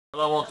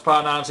Hello, once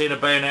upon a seen a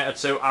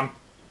Bayonetta 2. I'm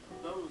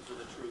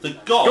The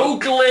gods,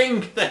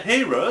 Googling! the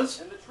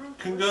heroes,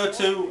 can go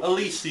to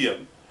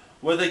Elysium,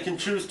 where they can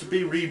choose to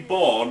be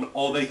reborn,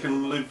 or they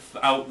can live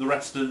out the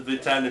rest of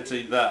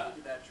eternity there.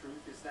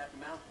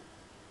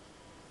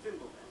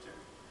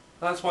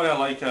 That's why I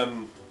like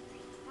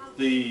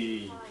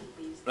the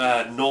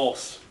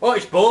Norse. Oh,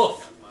 it's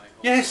both!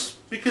 Yes,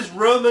 because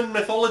Roman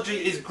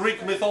mythology is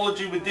Greek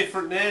mythology with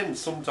different names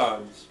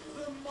sometimes.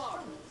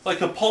 Like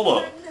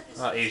Apollo.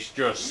 That is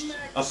just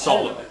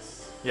Apollo.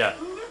 Yeah.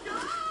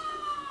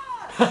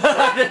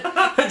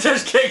 It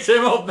just kicked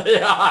him up the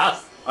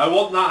ass! I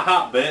want that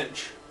hat,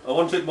 bitch. I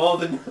want it more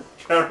than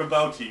I care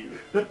about you.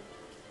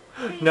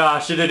 Nah,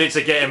 she did it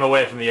to get him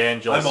away from the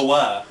angels. I'm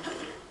aware.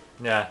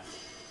 Yeah.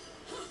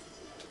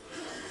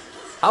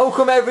 How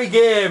come every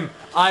game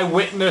I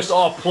witness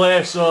or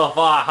play so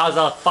far has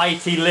a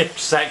fighty lift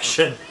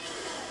section?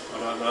 I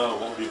don't know,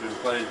 what have you been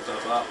playing so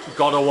far?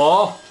 God of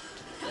War?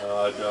 No,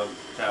 I don't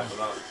care for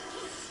that.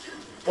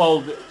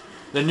 Well,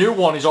 the new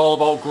one is all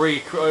about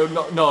Greek,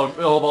 no,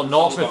 all about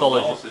Norse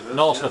mythology.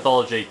 Norse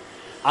mythology.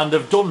 And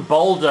they've done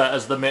Balder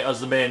as the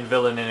main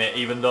villain in it,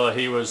 even though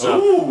he was...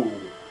 Ooh!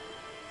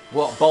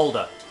 What,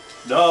 Balder?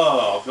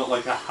 No, I've got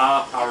like a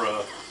harp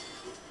arrow.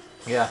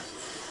 Yeah.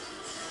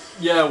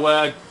 Yeah,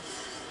 where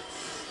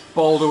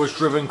Balder was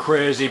driven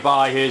crazy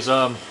by his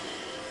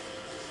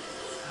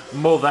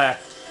mother.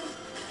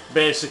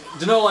 Basic,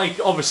 do you know,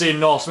 like, obviously in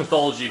Norse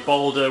mythology,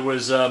 Balder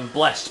was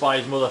blessed by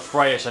his mother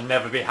Freya to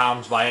never be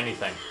harmed by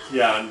anything.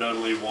 Yeah, and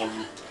only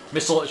one.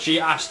 She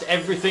asked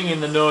everything in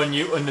the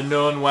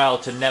known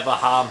world to never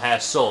harm her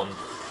son,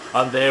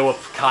 and they were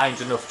kind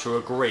enough to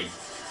agree.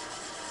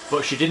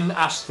 But she didn't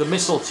ask the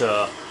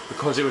mistletoe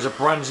because it was a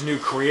brand new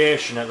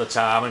creation at the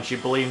time, and she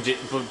believed it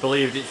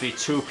to be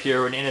too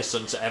pure and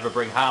innocent to ever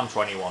bring harm to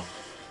anyone.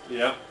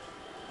 Yeah.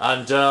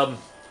 And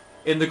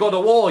in the God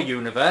of War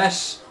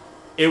universe,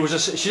 it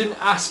was she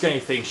didn't ask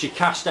anything. She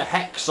cast a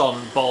hex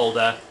on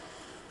Balder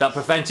that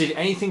prevented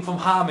anything from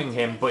harming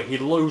him, but he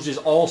loses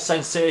all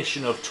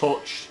sensation of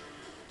touch,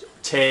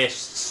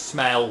 taste,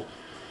 smell,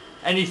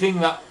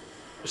 anything that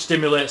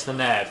stimulates the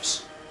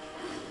nerves.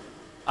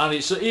 And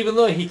it's, even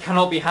though he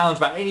cannot be harmed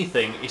by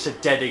anything, it's a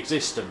dead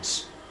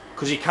existence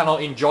because he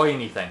cannot enjoy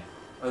anything.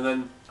 And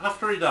then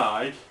after he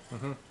died,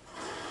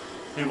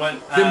 he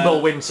went.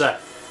 Fimbulwinter.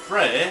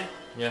 Frey.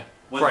 Yeah.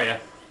 Freya.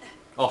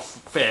 Oh,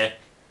 Faye.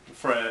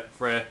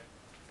 Frey.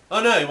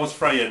 Oh no, it was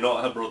Freya,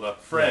 not her brother.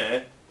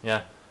 Frey.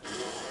 Yeah.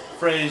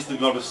 Frey is the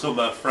god of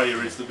summer. Freya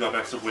is the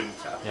goddess of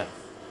winter. Yeah.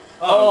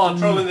 Oh, I'm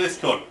controlling this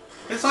cunt.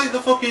 It's like the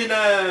fucking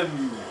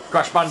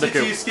Crash Bandicoot.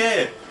 City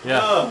Escape. Yeah.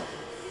 No.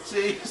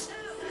 See,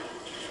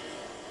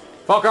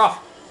 Fuck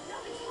off!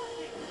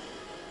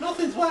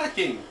 nothing's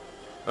working.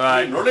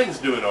 Right. Running's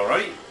doing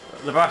alright.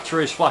 The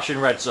battery is flashing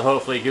red, so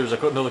hopefully it gives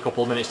us another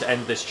couple of minutes to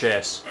end this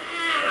chase.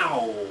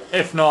 Ow!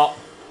 If not,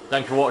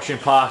 thank you for watching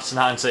part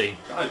 19.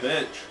 Die,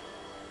 bitch.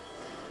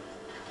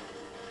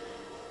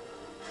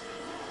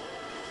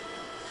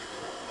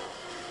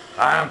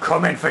 I am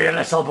coming for you,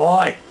 little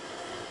boy.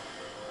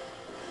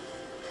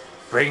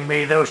 Bring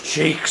me those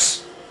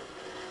cheeks.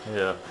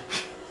 Yeah.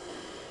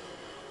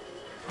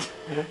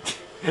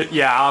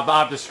 Yeah,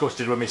 I'm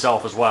disgusted with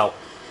myself as well.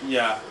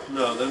 Yeah,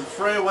 no, then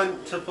Freya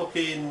went to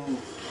fucking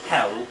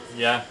hell.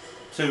 Yeah.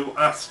 To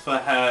ask for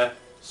her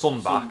Son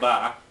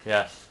back.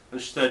 Yeah.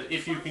 And she said,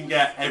 if you can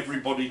get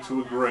everybody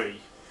to agree.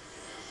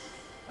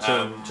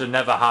 To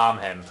never harm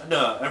him.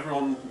 No,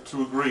 everyone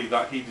to agree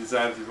that he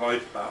deserves his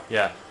life back.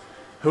 Yeah.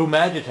 Who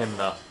murdered him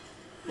though?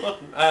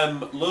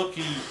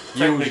 Loki,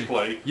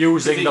 technically.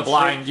 Using the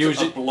blind...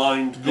 Using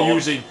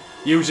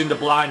the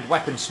blind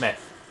weaponsmith.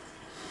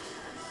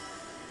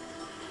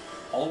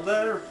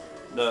 Balder?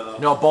 No.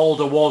 No,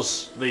 Balder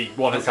was the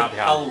one who can't be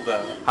harmed.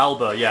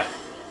 Halber, yeah.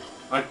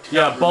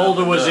 Yeah,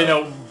 Balder was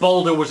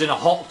in a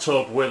hot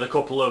tub with a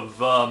couple of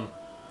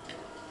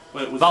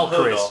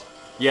Valkyries.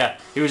 Yeah,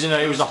 he was in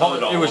a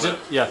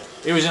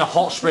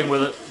hot spring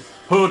with a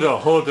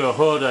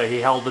Hoda,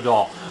 he held the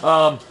door.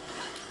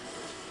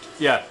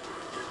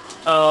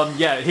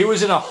 He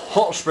was in a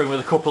hot spring with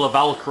a couple of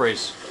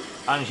Valkyries,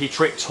 and he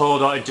tricked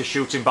Hoda into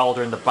shooting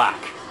Balder in the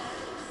back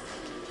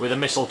with a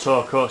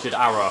mistletoe coated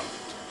arrow.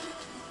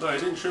 No, he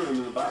didn't shoot him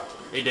in the back.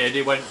 He did,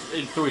 he went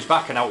through his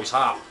back and out his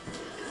heart.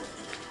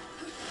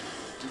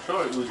 I'm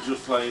sure it was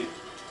just like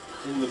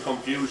in the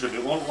confusion.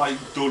 It wasn't like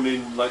done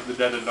in like the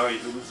dead of night.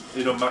 It was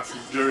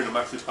during a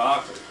massive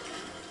party.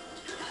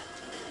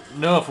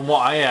 No, from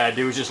what I heard,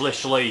 it was just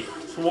literally.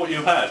 From what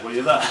you heard, were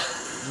you there?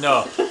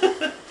 No.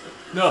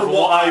 No, from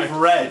what I've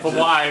read. From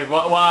what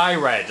I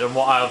read and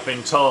what I've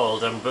been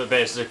told, and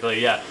basically,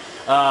 yeah,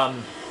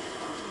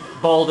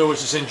 Balder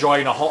was just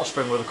enjoying a hot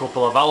spring with a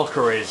couple of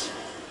Valkyries,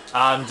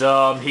 and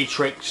Loki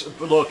tricked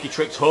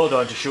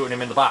Hoda into shooting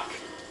him in the back,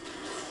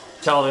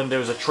 telling him there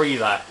was a tree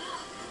there.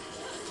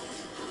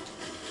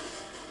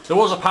 There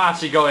was a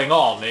party going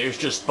on, it was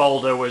just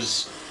Balder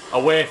was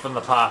away from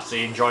the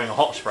party enjoying a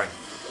hot spring.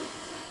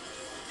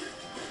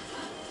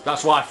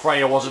 That's why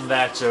Freya wasn't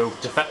there to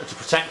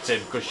protect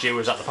him, because she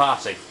was at the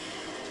party.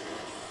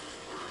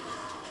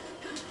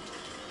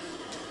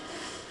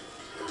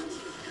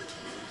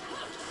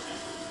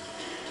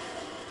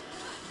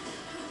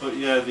 But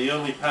yeah, the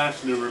only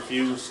person who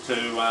refused to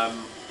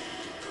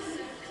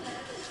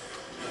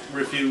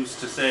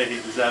say he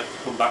deserved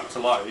to come back to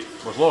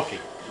life Was Loki.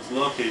 was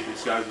Loki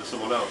disguised as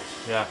someone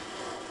else. Yeah.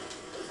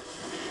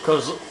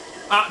 Because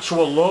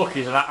actual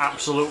Loki's an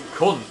absolute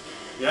cunt.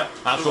 Yeah.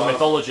 Actual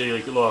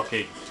mythology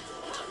Loki.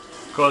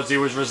 Because he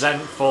was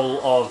resentful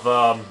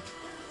of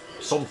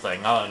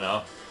something, I don't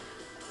know.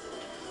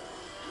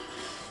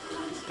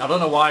 I don't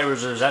know why he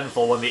was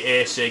resentful when the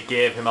Aesir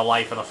gave him a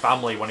life and a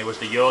family when he was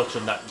the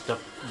Jotun that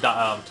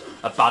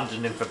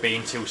abandoned him for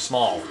being too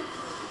small.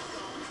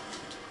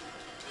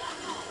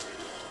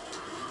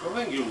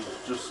 I think it was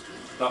just,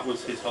 that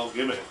was his whole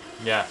gimmick.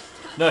 Yeah.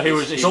 No,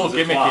 his whole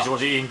gimmick was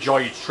he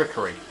enjoyed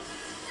trickery.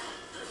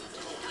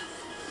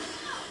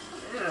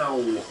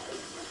 Ow.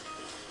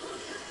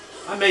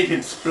 I made him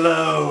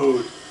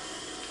explode.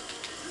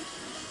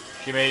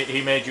 He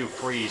made you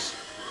freeze.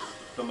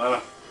 Don't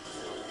matter.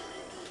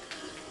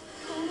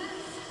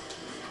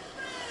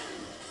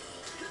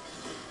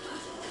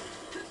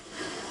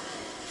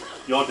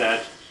 You're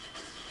dead.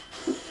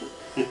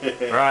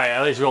 Right,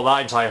 at least we got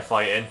that entire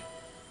fight in.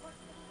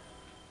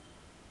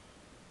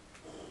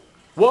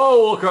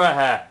 Whoa, look at her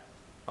hair.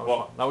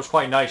 That was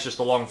quite nice, just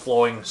the long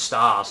flowing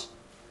stars.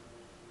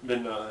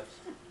 Been nice.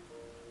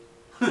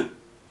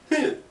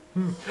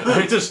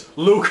 Just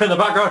Luke in the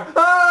background.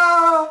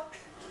 Ah!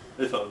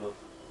 It's not enough.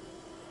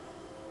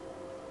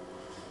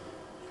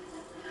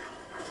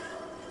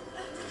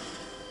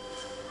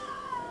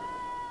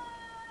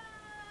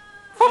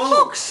 For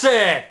fuck's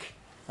sake!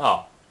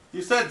 Oh.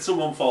 You said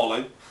someone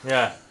falling.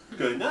 Yeah. You're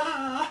going,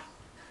 ah!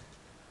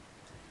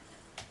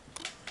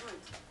 Right.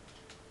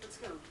 Let's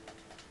go.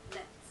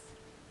 Let's.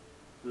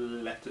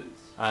 Letters.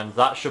 And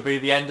that should be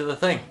the end of the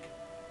thing.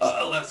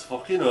 Let's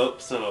fucking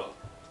up, so.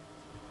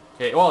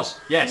 It was,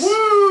 yes.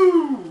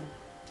 Woo!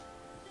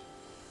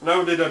 And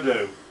how did I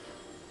do?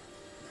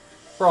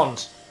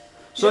 Bronze.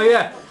 So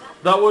yeah,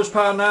 that was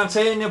part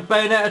 19 of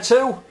Bayonetta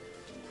 2.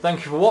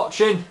 Thank you for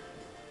watching,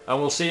 and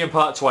we'll see you in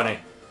part 20.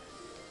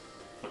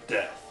 For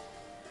death.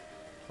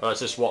 Well, let's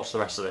just watch the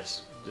rest of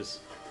this.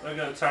 I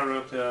got a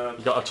tarot card.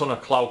 You got a ton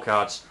of cloud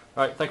cards.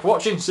 Right, thank you for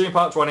watching, see you in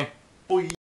part 20. Bye.